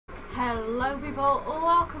Hello people,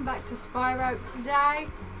 welcome back to Spyro. Today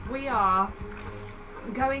we are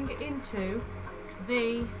going into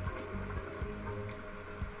the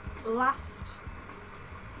last,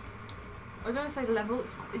 I don't want to say level,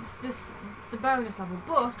 it's the bonus level,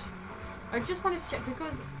 but I just wanted to check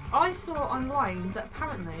because I saw online that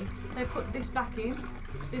apparently they put this back in,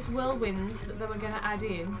 this whirlwind that they were going to add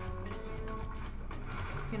in,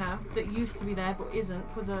 you know, that used to be there but isn't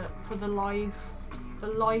for the life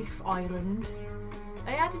island.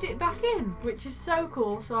 They added it back in, which is so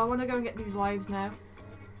cool. So I want to go and get these lives now,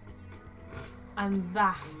 and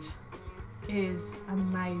that is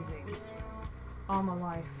amazing. Oh my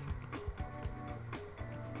life,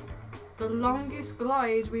 the longest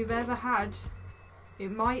glide we've ever had. It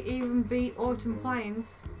might even beat Autumn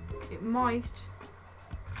Plains. It might.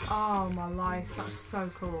 Oh my life, that's so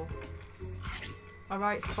cool.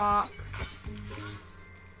 Alright, Sparks.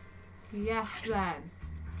 Yes then.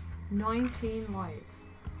 19 lives.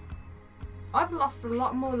 I've lost a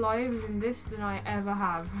lot more lives in this than I ever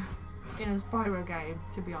have in a Spyro game,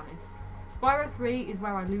 to be honest. Spyro 3 is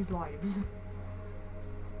where I lose lives.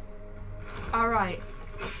 Alright.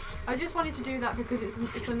 I just wanted to do that because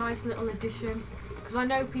it's a nice little addition. Because I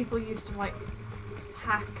know people used to like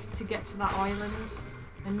hack to get to that island.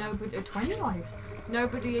 And nobody, 20 lives.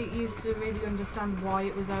 Nobody used to really understand why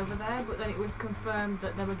it was over there, but then it was confirmed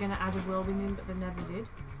that they were going to add a whirlwind in, but they never did.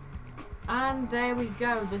 And there we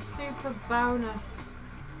go, the super bonus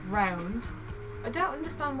round. I don't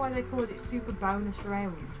understand why they called it super bonus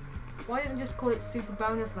round. Why didn't they just call it super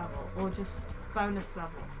bonus level, or just bonus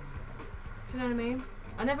level? Do you know what I mean?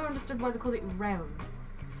 I never understood why they called it round.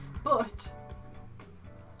 But,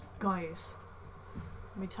 guys,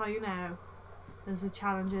 let me tell you now. There's a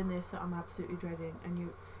challenge in this that I'm absolutely dreading, and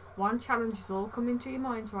one challenge is all coming to your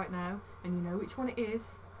minds right now, and you know which one it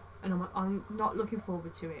is, and I'm not looking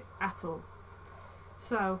forward to it at all.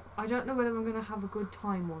 So I don't know whether I'm going to have a good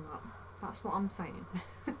time or not. That's what I'm saying.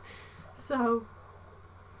 So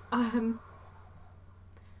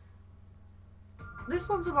this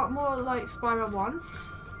one's a lot more like Spyro 1,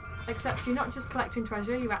 except you're not just collecting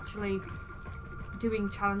treasure, you're actually doing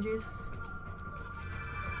challenges.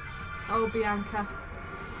 Oh, Bianca.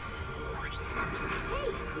 Hey,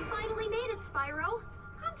 you finally made it, Spyro.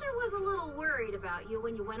 Hunter was a little worried about you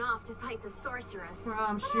when you went off to fight the Sorceress. Well,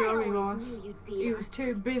 I'm sure he was. He was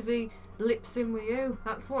too busy lip-syncing with you.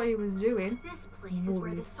 That's what he was doing. This place is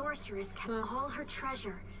where the Sorceress kept all her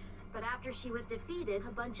treasure. But after she was defeated,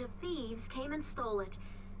 a bunch of thieves came and stole it.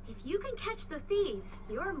 If you can catch the thieves,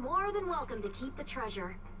 you're more than welcome to keep the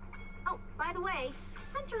treasure. Oh, by the way,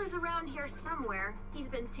 Hunter is around here somewhere. He's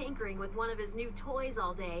been tinkering with one of his new toys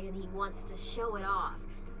all day and he wants to show it off.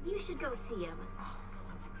 You should go see him.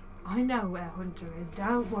 I know where Hunter is.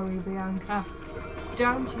 Don't worry, Bianca.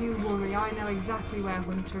 Don't you worry. I know exactly where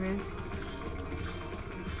Hunter is.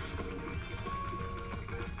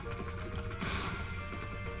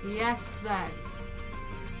 Yes, then.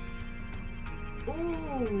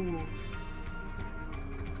 Ooh.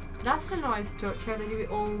 That's a nice touch, how they do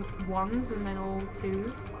it all ones and then all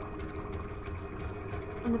twos.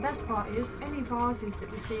 And the best part is, any vases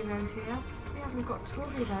that we see around here, we haven't got to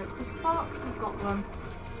worry about, because Sparks has got them.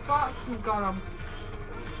 Sparks has got them.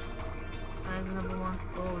 There's another one.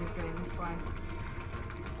 Oh, he's going this way.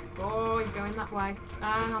 Oh, he's going that way.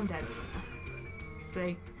 And I'm dead.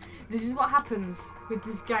 See? This is what happens with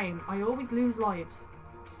this game. I always lose lives.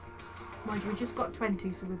 Mind you, we just got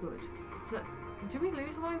 20, so we're good. Do we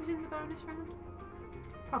lose lives in the bonus round?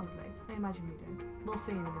 Probably. I imagine we do. We'll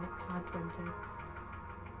see in a minute because I had 20.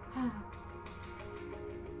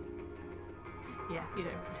 Yeah, you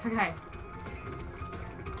do. Okay.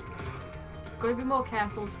 Gotta be more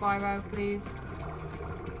careful, Spyro, please.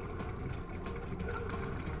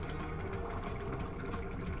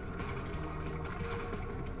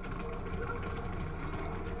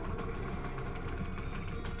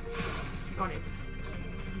 Got it.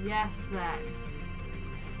 Yes, then.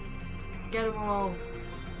 Get them all.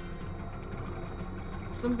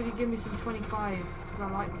 Somebody give me some 25s, because I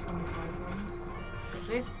like 25 ones.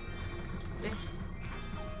 This.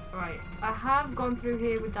 Right, I have gone through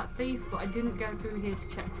here with that thief, but I didn't go through here to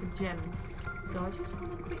check for gems. So I just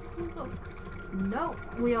want to quickly look. No,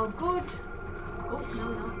 we are good. Oh, no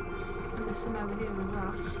we're not. And there's some over here as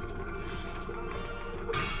well.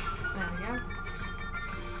 There we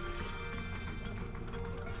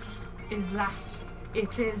go. Is that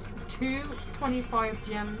it is 2 25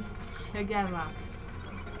 gems together.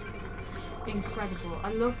 Incredible.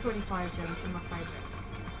 I love 25 gems, they're my favourite.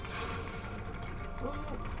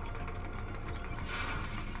 Oh.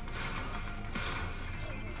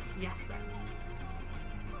 Yes then.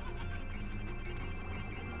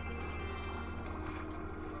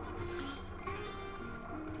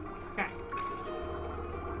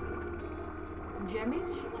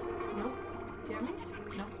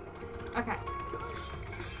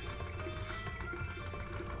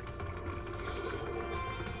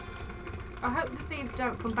 I hope the thieves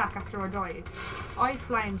don't come back after I died. I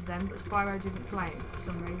flamed them, but Spyro didn't flame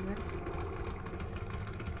for some reason.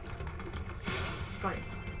 Got it.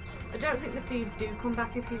 I don't think the thieves do come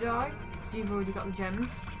back if you die, because you've already got the gems.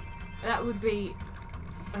 That would be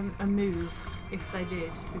a move if they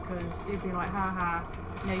did, because it'd be like, haha,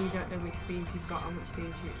 no, you don't know which thieves you've got and which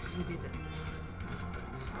thieves you didn't.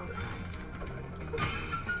 Okay.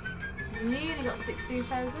 Nearly got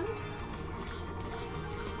 16,000.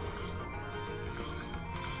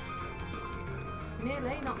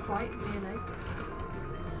 Nearly, not quite, nearly.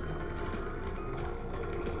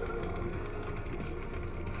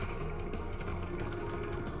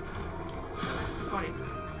 Got it.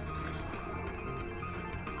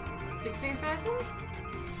 16,000?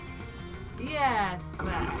 Yes,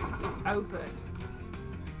 there. Open.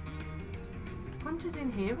 Hunter's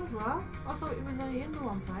in here as well? I thought it was only in the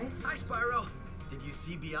one place. Hi, Spyro. Did you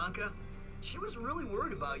see Bianca? She was really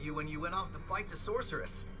worried about you when you went off to fight the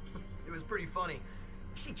Sorceress. It was pretty funny.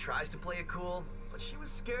 She tries to play it cool, but she was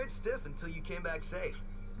scared stiff until you came back safe.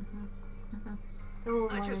 They're all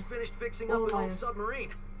I liars. just finished fixing All up an old liars.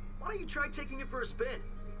 submarine. Why don't you try taking it for a spin?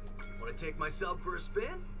 Want to take myself for a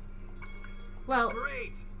spin? Well,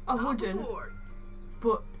 Great. I Hop wouldn't, aboard.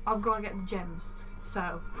 but I've got to get the gems.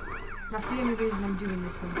 So, that's the only reason I'm doing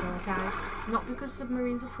this one, okay? Not because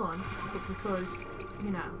submarines are fun, but because,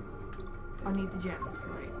 you know, I need the gems,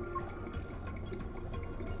 like,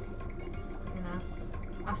 you know,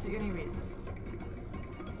 that's the only reason.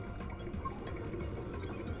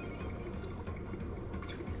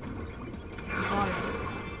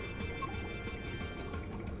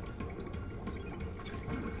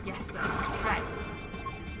 Yes, sir. Okay.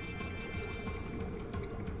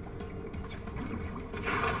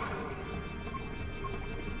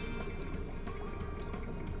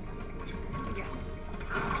 Yes.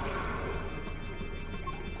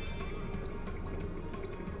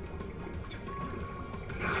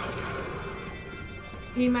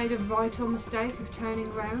 He made a vital mistake of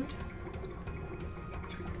turning round.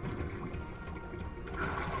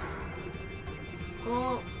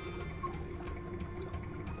 Oh.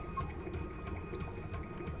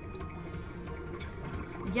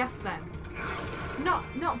 Yes then. Not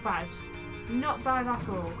bad. Not bad at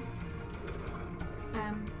all.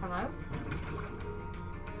 Hello?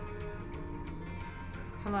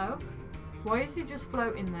 Hello? Why is he just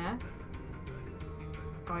floating there?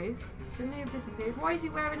 Guys, shouldn't he have disappeared? Why is he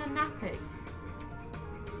wearing a nappy?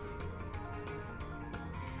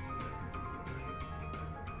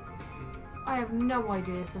 I have no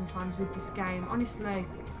idea sometimes with this game, honestly.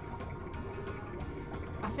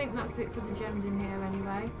 I think that's it for the gems in here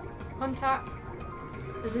anyway. Hunter,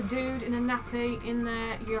 there's a dude in a nappy in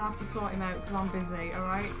there. You'll have to sort him out because I'm busy,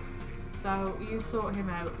 alright? So, you sort him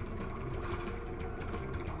out.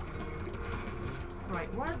 Right,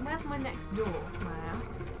 where's my next door, may I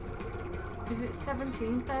ask? Is it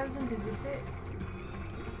 17,000? Is this it?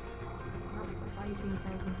 Oh, that's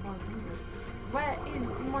 18,500. Where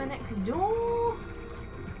is my next door?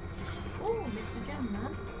 Oh, Mr. Gem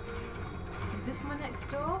Man. Is this my next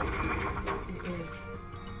door? It is.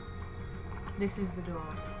 This is the door.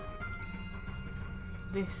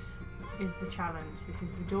 This is the challenge. This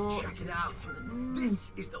is the door. Check it out.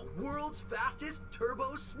 This is the world's fastest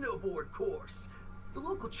turbo snowboard course. The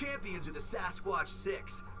local champions are the Sasquatch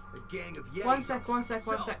 6, a gang of Yetis. One sec.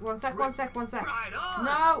 Right on.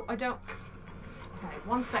 No, I don't. Okay,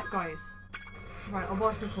 one sec, guys. Right, I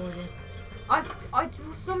was recording. I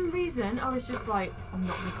for some reason, I was just like, I'm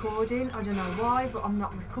not recording. I don't know why, but I'm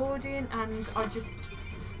not recording, and I just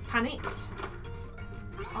panicked.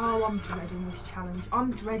 Oh, I'm dreading this challenge.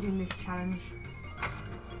 I'm dreading this challenge.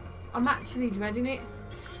 I'm actually dreading it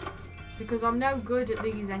because I'm no good at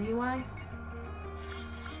these anyway.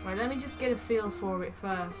 Right, let me just get a feel for it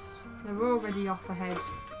first. They're already off ahead.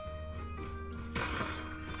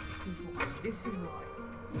 This is why.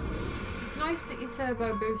 It's nice that your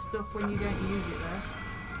turbo boosts up when you don't use it though.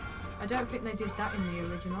 I don't think they did that in the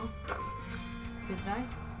original. Did they?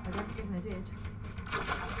 I don't think they did.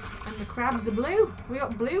 And the crabs are blue. We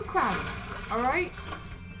got blue crabs. Alright?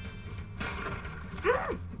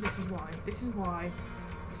 This is why. This is why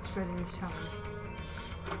I'm dreading this challenge.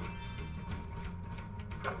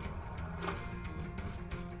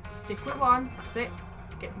 Stick with one. That's it.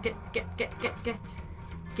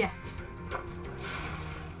 Get.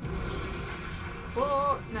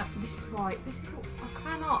 Oh, no. This is why. This is what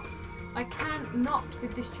I can't not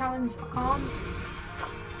with this challenge. I can't.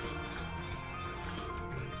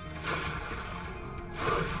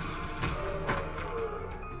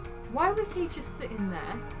 Why was he just sitting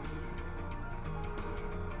there?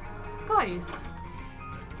 Guys.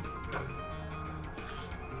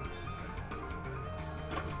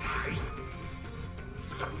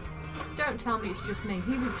 tell me it's just me.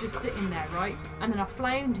 He was just sitting there, right? And then I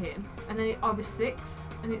flamed him, and then I was 6th,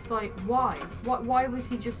 and it's like, why? Why was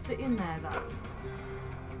he just sitting there, though?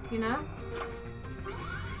 You know?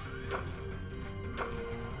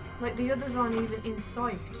 Like, the others aren't even in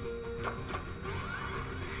sight.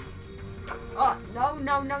 Oh, no,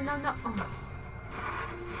 no, no, no, no. Oh.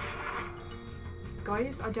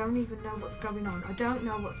 Guys, I don't even know what's going on. I don't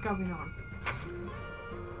know what's going on.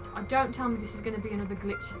 Don't tell me this is going to be another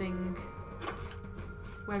glitch thing.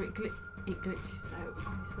 Where it glitches out,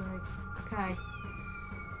 obviously. Okay.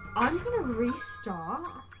 I'm going to restart.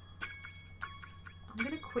 I'm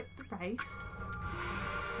going to quit the race.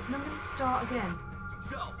 And I'm going to start again.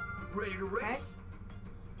 So, ready to race?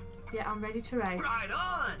 Okay. Yeah, I'm ready to race. Right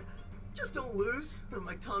on! Just don't lose, or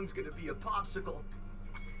my tongue's gonna be a popsicle.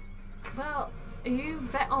 Well, you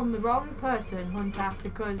bet on the wrong person, Hunter,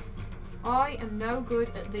 because I am no good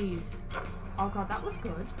at these. Oh god, that was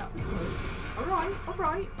good. That was good. Alright,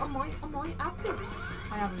 alright. I might have this.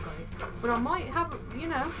 I haven't got it. But I might have, you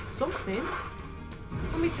know, something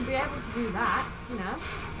for me to be able to do that, you know.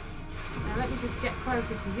 Now let me just get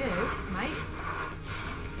closer to you, mate.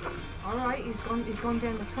 Alright, he's gone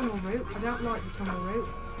down the tunnel route. I don't like the tunnel route,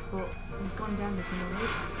 but he's gone down the tunnel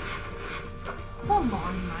route. Come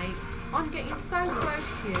on, mate. I'm getting so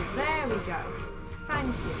close to you. There we go. Thank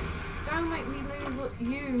you. Don't make me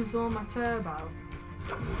use all my turbo.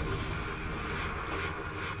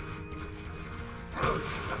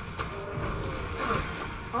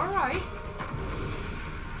 Alright.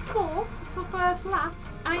 4th for first lap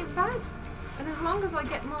ain't bad. And as long as I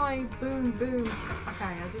get my boom boom... Okay,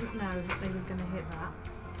 I didn't know that they was going to hit that.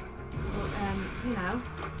 But, you know...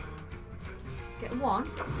 Get 1.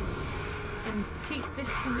 And keep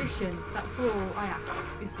this position. That's all I ask,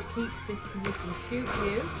 is to keep this position. Shoot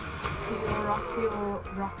you, so you're off your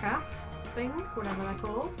rocker thing, whatever they're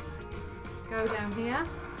called. Go down here.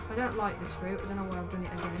 I don't like this route. I don't know why I've done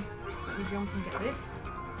it again. Let me jump and get this.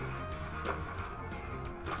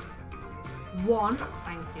 1,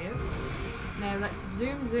 thank you. Now let's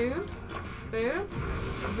zoom zoom. Boom.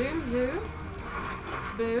 Zoom zoom.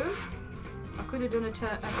 Boom. I could have done a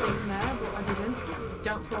thing there, but I didn't.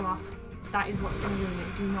 Don't fall off. That is what's going to ruin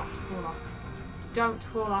it. Do not fall off. Don't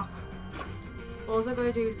fall off. All I've got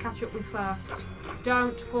to do is catch up with first.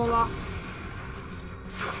 Don't fall off.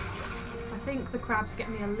 I think the crab's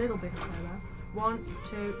getting me a little bit further. 1,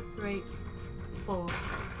 2, 3, 4.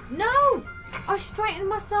 No! I straightened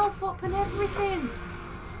myself up and everything.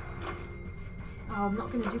 Oh, I'm not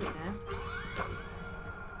going to do it now.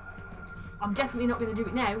 I'm definitely not going to do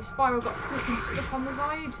it now. Spyro got flipping stuck on the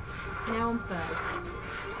side. Now I'm 3rd.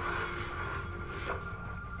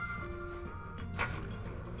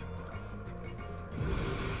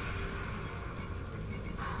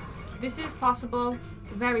 This is possible.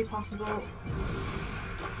 Very possible.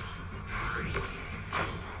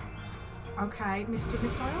 Okay, Mr.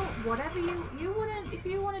 Missile, whatever you wouldn't, if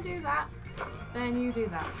you want to do that, then you do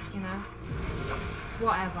that, you know.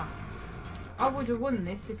 Whatever. I would have won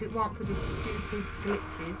this if it weren't for these stupid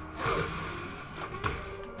glitches.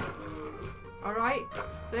 Alright,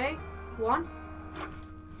 see? 1.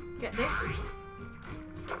 Get this.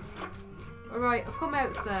 Alright, I'll come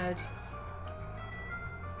out 3rd.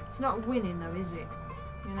 It's not winning though, is it?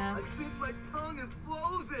 You know? I think my tongue is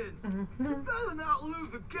frozen. You better not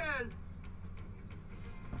lose again.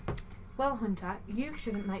 Well, Hunter, you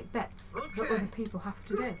shouldn't make bets that other people have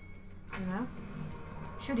to do. You know?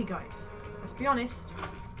 Should he, guys? Let's be honest.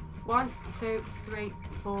 1, 2, 3,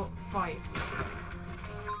 4, 5.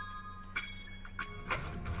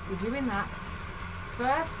 We're doing that.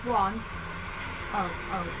 First one. Oh.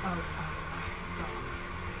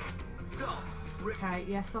 Stop. So, okay,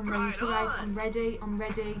 yes, I'm ready to race. I'm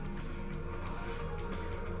ready.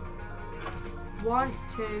 1,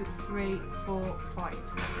 2, 3, 4,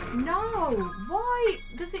 5. No! Why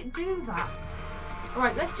does it do that?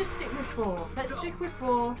 Alright, let's just stick with 4. Let's stick with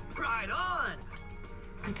 4. Right on!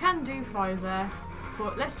 You can do 5 there,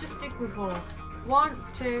 but let's just stick with 4. 1,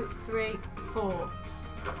 2, 3, 4.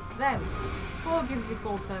 There we go. 4 gives you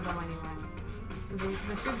full turbo anyway. So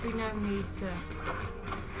there should be no need to...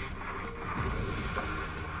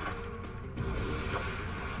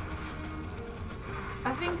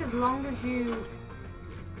 I think as long as you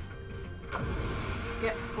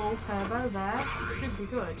get full turbo there, it should be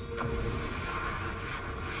good.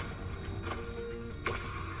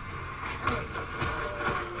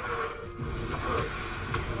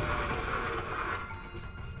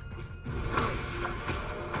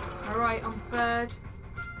 Alright, I'm 3rd,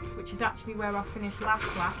 which is actually where I finished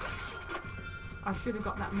last lap. I should have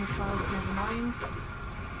got that missile, but never mind.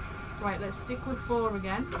 Right, let's stick with 4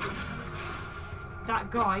 again. That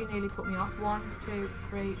guy nearly put me off. 1, 2,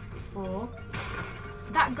 3, 4.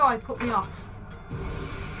 That guy put me off.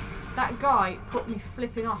 That guy put me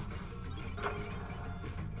flipping off.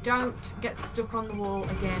 Don't get stuck on the wall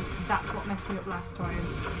again, because that's what messed me up last time.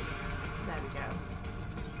 There we go.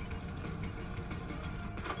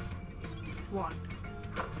 1.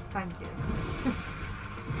 Thank you.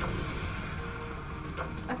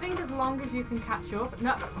 I think as long as you can catch up.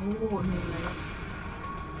 No. Oh, nearly.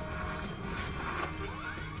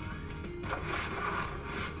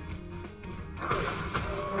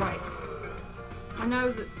 Right. I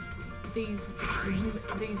know that these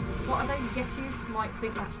what are they, Yetis, might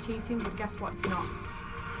think that's cheating, but guess what, it's not.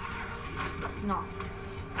 It's not.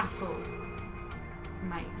 At all.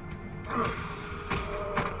 Mate.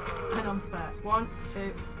 And I'm first. 1,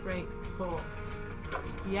 2, 3, 4.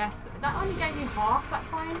 Yes. That only gave me half that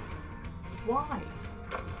time. Why?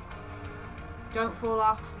 Don't fall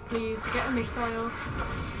off. Please get a missile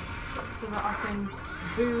so that I can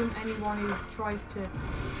boom anyone who tries to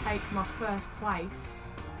take my first place.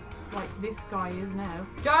 Like this guy is now.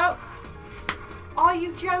 Don't! Are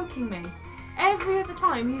you joking me? Every other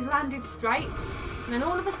time he's landed straight, and then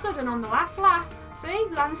all of a sudden on the last lap, see,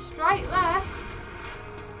 lands straight there.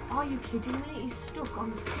 Are you kidding me? He's stuck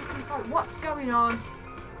on the freaking side. What's going on?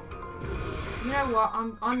 You know what?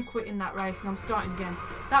 I'm quitting that race and I'm starting again.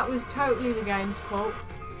 That was totally the game's fault.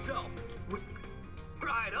 So,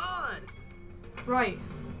 right on. Right,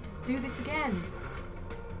 do this again.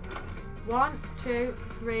 1, 2,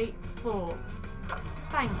 3, 4.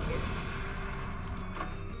 Thank you.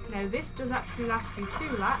 Now this does actually last you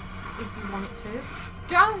 2 laps if you want it to.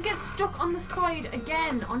 Don't get stuck on the side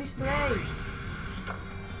again, honestly.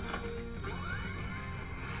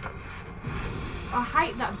 I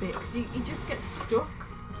hate that bit because he just gets stuck.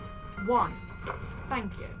 1.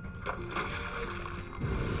 Thank you.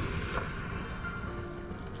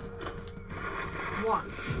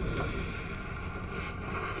 1.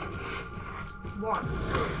 1.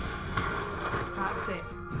 That's it.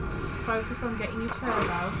 Focus on getting your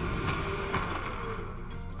turbo.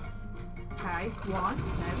 Okay, 1.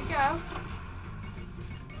 There we go.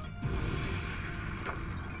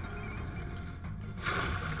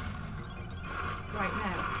 Right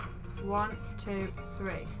now. 1, 2,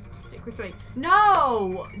 3. Stick with 3.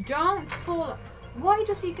 No! Don't fall. Why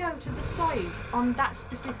does he go to the side on that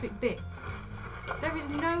specific bit? There is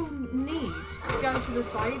no need to go to the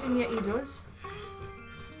side, and yet he does.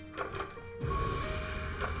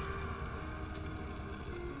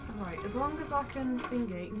 Alright, as long as I can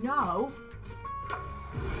thingy. No!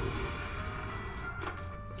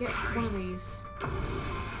 Get one of these.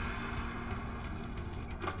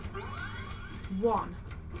 1.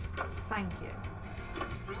 Thank you.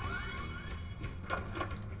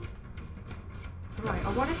 Right,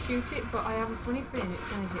 I want to shoot it, but I have a funny feeling it's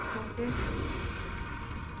going to hit something.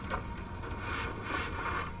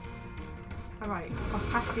 Alright, I've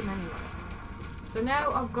passed him anyway. So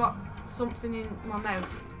now I've got something in my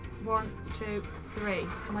mouth. 1, 2, 3.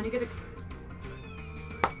 I'm only going to...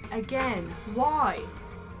 Again, why?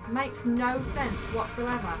 Makes no sense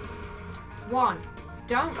whatsoever. 1.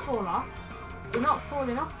 Don't fall off. You're not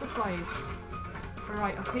falling off the side.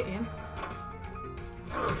 Alright, I've hit him.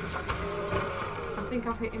 I think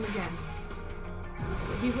I've hit him again.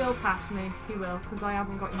 But he will pass me. He will, because I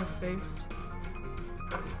haven't got enough boost.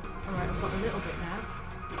 Alright, I've got a little bit now.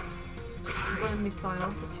 I've got a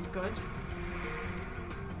missile, which is good.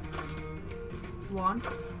 1.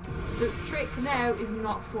 The trick now is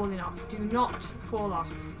not falling off. Do not fall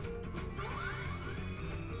off.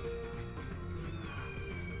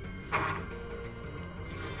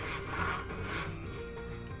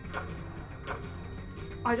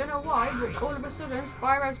 I don't know why, but all of a sudden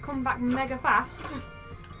Spyro's come back mega fast.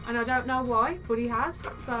 And I don't know why, but he has,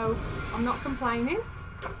 so I'm not complaining.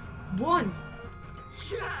 1.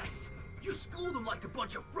 Yes! You schooled them like a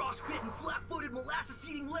bunch of frostbitten, flat-footed,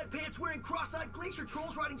 molasses-eating, lead-pants-wearing, cross-eyed glacier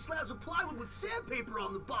trolls riding slabs of plywood with sandpaper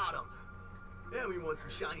on the bottom. And we want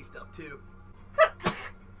some shiny stuff, too.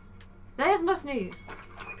 There's my sneeze.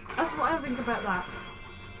 That's what I think about that.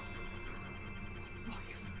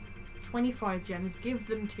 25 gems, give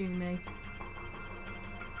them to me.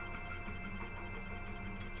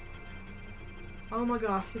 Oh my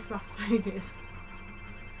gosh, this last stages.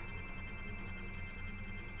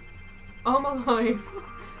 Oh my life.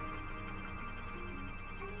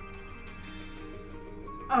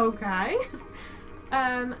 Okay.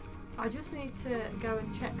 I just need to go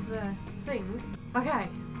and check the thing. Okay.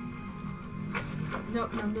 No.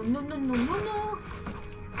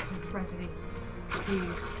 It's incredibly.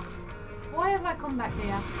 Please. Why have I come back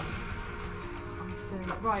here? Honestly.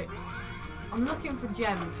 Right. I'm looking for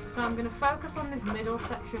gems, so I'm going to focus on this middle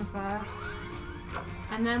section first,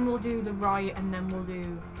 and then we'll do the right, and then we'll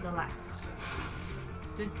do the left.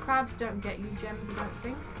 The crabs don't get you gems, I don't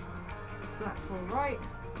think, so that's all right.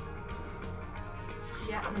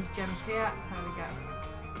 Yeah, there's gems here. There we go.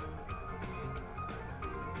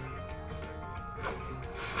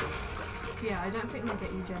 Yeah, I don't think they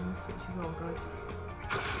get you gems, which is all good.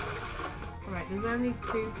 Alright, there's only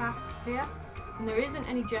 2 paths here. And there isn't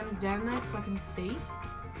any gems down there because I can see.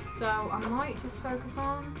 So I might just focus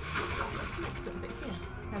on this next little bit here.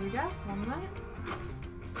 There we go. One there.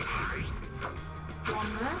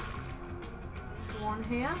 One there. One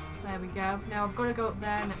here. There we go. Now I've got to go up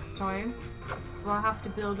there next time. So I'll have to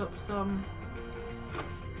build up some...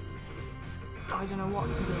 I don't know what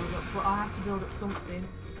to build up, but I'll have to build up something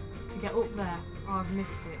to get up there. Oh, I've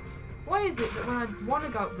missed it. Why is it that when I want to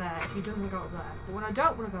go up there, he doesn't go up there? But when I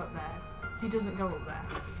don't want to go up there, he doesn't go up there.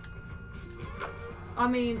 I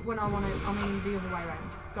mean, when I want to, I mean the other way around.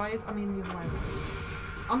 Guys, I mean the other way around.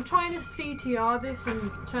 I'm trying to CTR this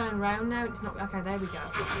and turn around now. It's not, okay, there we go.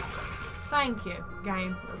 Thank you,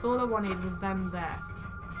 game. That's all I wanted was them there.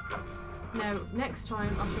 Now, next time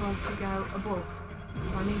I shall obviously go above.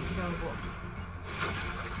 Because I need to go above.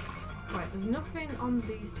 Right, there's nothing on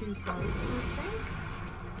these 2 sides, I don't think.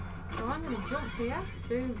 So I'm going to jump here,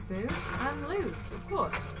 boom, boom, and lose, of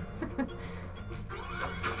course.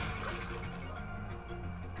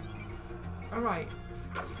 Alright,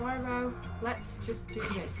 Spyro, let's just do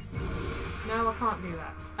this. No, I can't do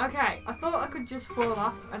that. Okay, I thought I could just fall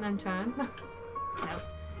off and then turn. No,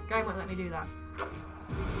 game won't let me do that.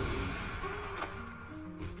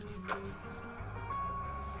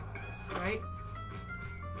 Right.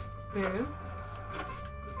 Boom.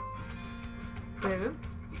 Boom.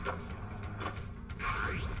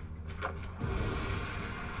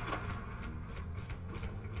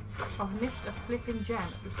 I've missed a flipping gem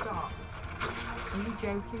at the start. Are you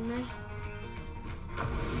joking me?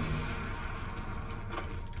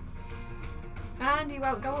 And he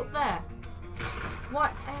won't go up there.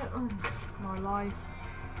 What? Oh, my life.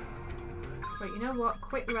 Wait, you know what?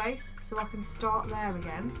 Quick race so I can start there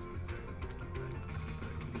again.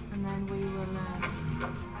 And then we will...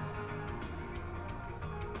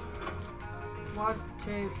 1,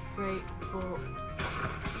 2, 3, 4.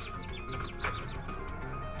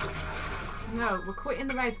 No, we're quitting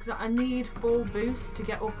the race because I need full boost to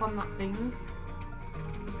get up on that thing.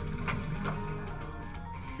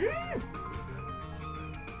 I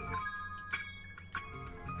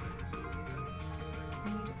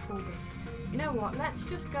need full boost. You know what? Let's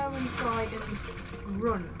just go and try and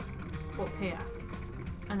run up here.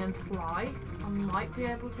 And then fly. I might be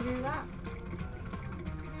able to do that.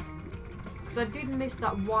 Because I did miss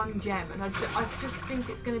that 1 gem. And I just think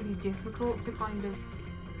it's going to be difficult to kind of...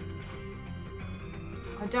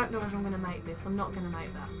 I don't know if I'm going to make this. I'm not going to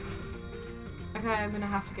make that. Okay, I'm going to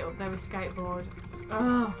have to get up there with skateboard.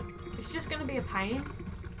 Ugh. It's just going to be a pain.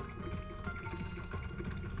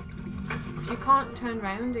 Because you can't turn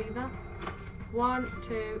round either. 1,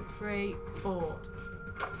 2, 3, 4. Boom.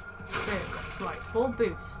 Right, full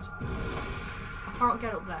boost. I can't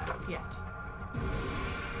get up there yet.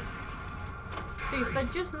 See, if they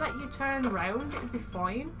just let you turn around, it would be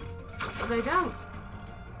fine. But they don't.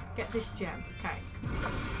 Get this gem. Okay.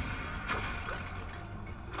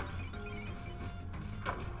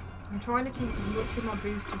 I'm trying to keep as much of my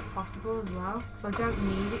boost as possible as well, because I don't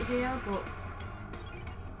need it here, but...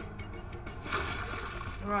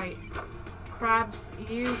 Right. Crabs,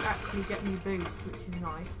 you actually get me boost, which is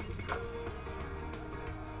nice.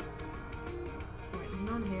 Right, there's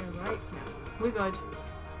none here, right? No. We're good.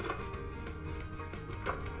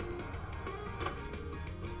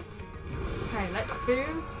 Okay, let's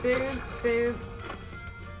boom, boom, boom,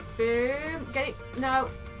 boom. Get it? No.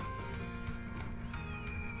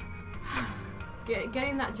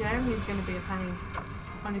 Getting that gem is going to be a pain.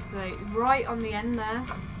 Honestly, right on the end there.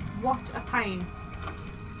 What a pain.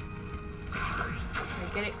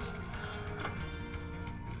 Okay, get it.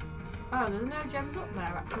 Oh, there's no gems up there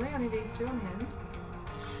actually. Only these 2 on the end.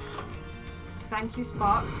 Thank you,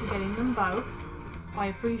 Sparks, for getting them both. I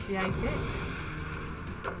appreciate it.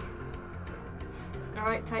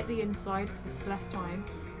 Alright, take the inside because it's less time.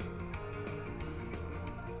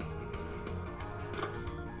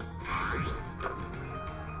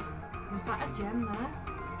 Is that a gem there?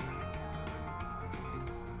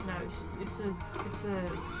 No, it's a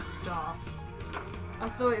star. I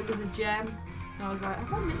thought it was a gem. And I was like,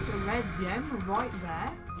 have I missed a red gem right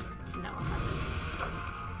there? No, I haven't.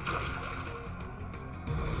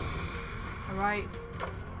 Alright.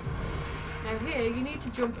 Now here, you need to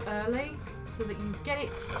jump early so that you get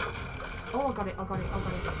it Oh, I got it, I got it, I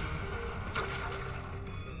got it.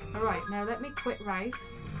 Alright, now let me quit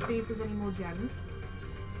race. See if there's any more gems.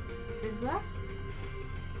 Is there?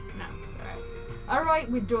 No. Alright,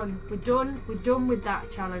 we're done. We're done. We're done with that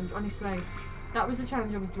challenge, honestly. That was the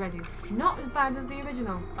challenge I was dreading. Not as bad as the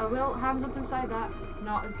original. I will hands up and say that.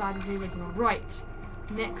 Not as bad as the original. Right.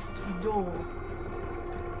 Next door.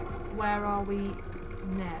 Where are we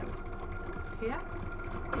now? Here?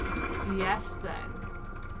 Yes, then.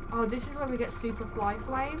 Oh, this is where we get Super Fly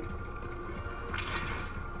Flame.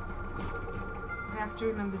 I have to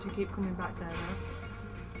remember to keep coming back there, though.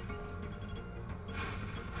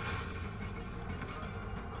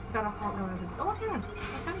 But I can't go over it. Oh, I can.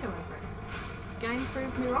 I can go over it. Game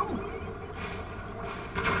proved me wrong.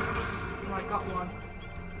 Right, got one.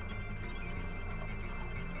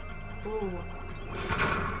 Ooh.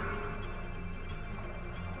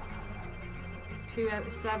 2 out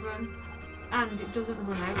of 7. And it doesn't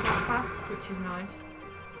run out that fast, which is nice.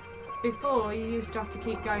 Before, you used to have to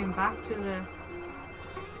keep going back to the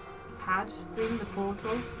pad thing, the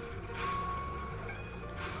portal.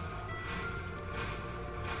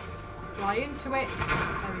 Fly into it.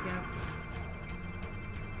 There we go.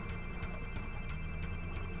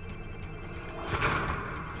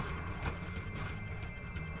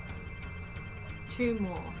 Two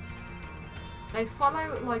more. They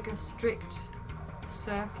follow like a strict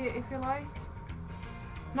circuit, if you like.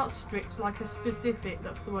 Not strict, like a specific,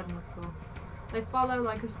 that's the word I'm looking for. They follow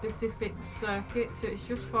like a specific circuit, so it's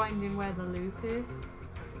just finding where the loop is.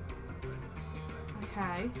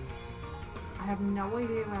 Okay. I have no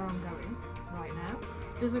idea where I'm going right now.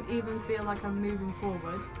 Doesn't even feel like I'm moving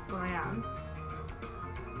forward, but I am.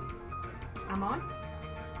 Am I?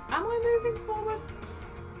 Am I moving forward?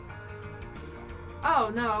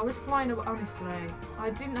 Oh no, I was flying away, honestly. I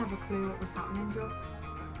didn't have a clue what was happening just.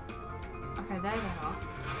 Okay, there they are.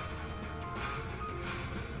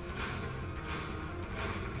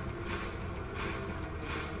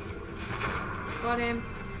 Got him.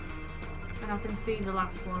 And I can see the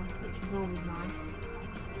last one, which is always nice.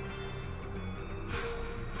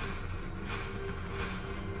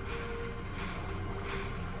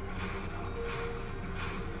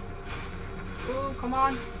 Oh, come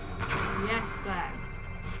on. Yes, then.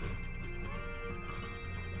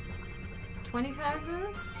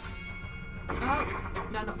 20,000? Oh,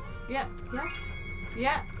 no, no. Yeah,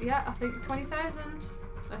 I think 20,000.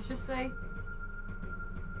 Let's just see.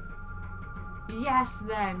 Yes,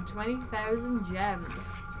 then. 20,000 gems.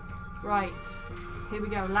 Right. Here we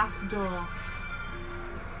go. Last door. I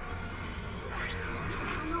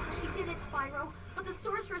don't know how she did it, Spyro, but the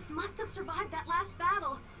Sorceress must have survived that last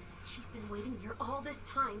battle. She's been waiting here all this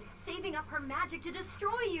time, saving up her magic to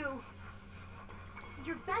destroy you.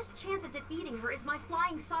 Your best chance at defeating her is my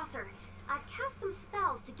flying saucer. I've cast some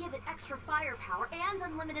spells to give it extra firepower and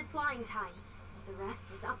unlimited flying time. But the rest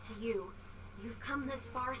is up to you. You've come this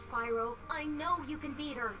far, Spyro. I know you can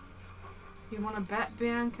beat her. You want to bet,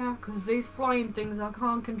 Bianca? Because these flying things, I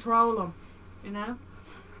can't control them. You know?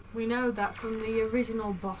 We know that from the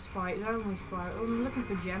original boss fight, don't we, Spyro? Oh, I'm looking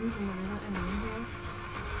for gems and there isn't any in here.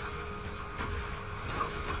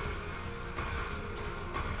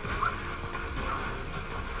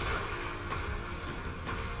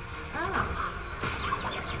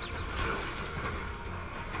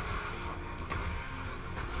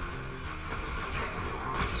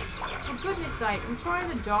 I'm trying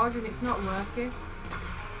to dodge and it's not working.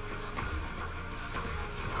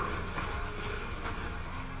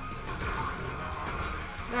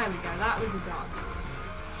 There we go, that was a dodge.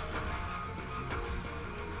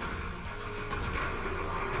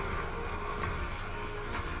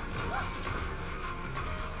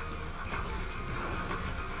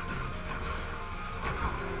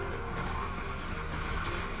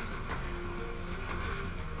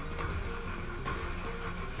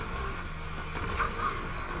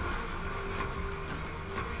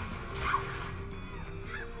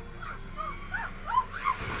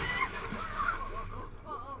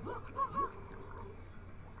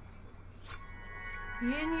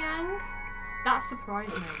 Yin Yang? That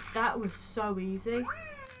surprised me. That was so easy.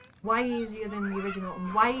 Way easier than the original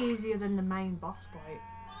and way easier than the main boss fight,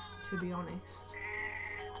 to be honest.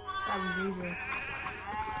 That was easy.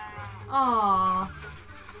 Aww.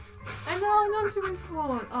 And now I'm to his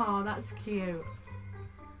horn. Aw, that's cute.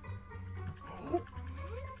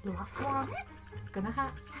 The last one. Gonna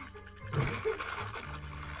hatch.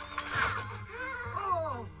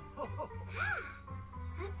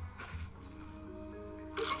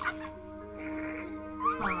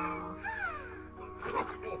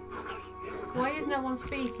 Why is no one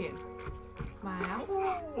speaking? May I ask?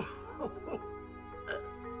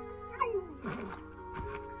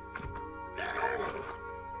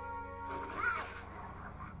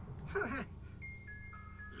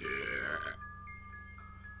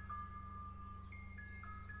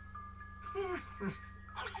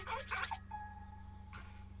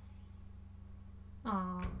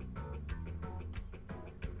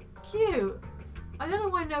 I don't know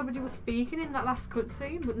why nobody was speaking in that last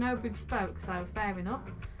cutscene, but nobody spoke, so fair enough.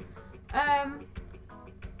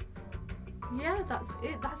 Yeah, that's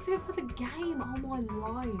it. That's it for the game. Oh my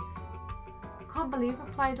life. I can't believe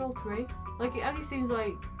I've played all 3. Like, it only seems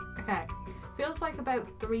like, okay, feels like about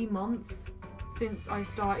 3 months since I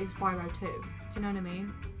started Spyro 2. Do you know what I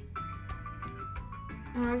mean?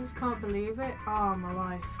 And I just can't believe it. Oh my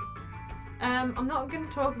life. I'm not going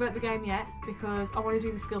to talk about the game yet because I want to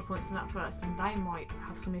do the skill points in that first, and they might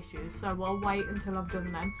have some issues, so I'll wait until I've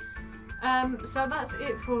done them. So that's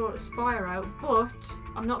it for Spyro, but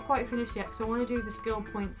I'm not quite finished yet because I want to do the skill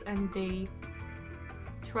points and the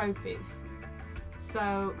trophies.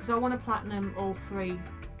 So, because I want to platinum all 3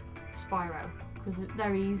 Spyro, because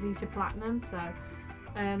they're easy to platinum, so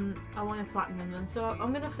I want to platinum them. So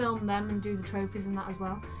I'm going to film them and do the trophies and that as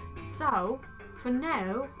well. So, for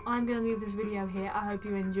now, I'm going to leave this video here. I hope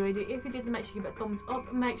you enjoyed it. If you did, make sure you give it a thumbs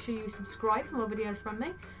up. Make sure you subscribe for more videos from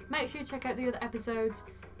me. Make sure you check out the other episodes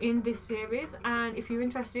in this series. And if you're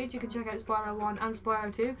interested, you can check out Spyro 1 and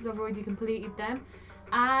Spyro 2 because I've already completed them.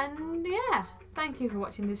 And yeah, thank you for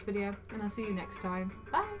watching this video. And I'll see you next time.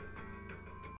 Bye!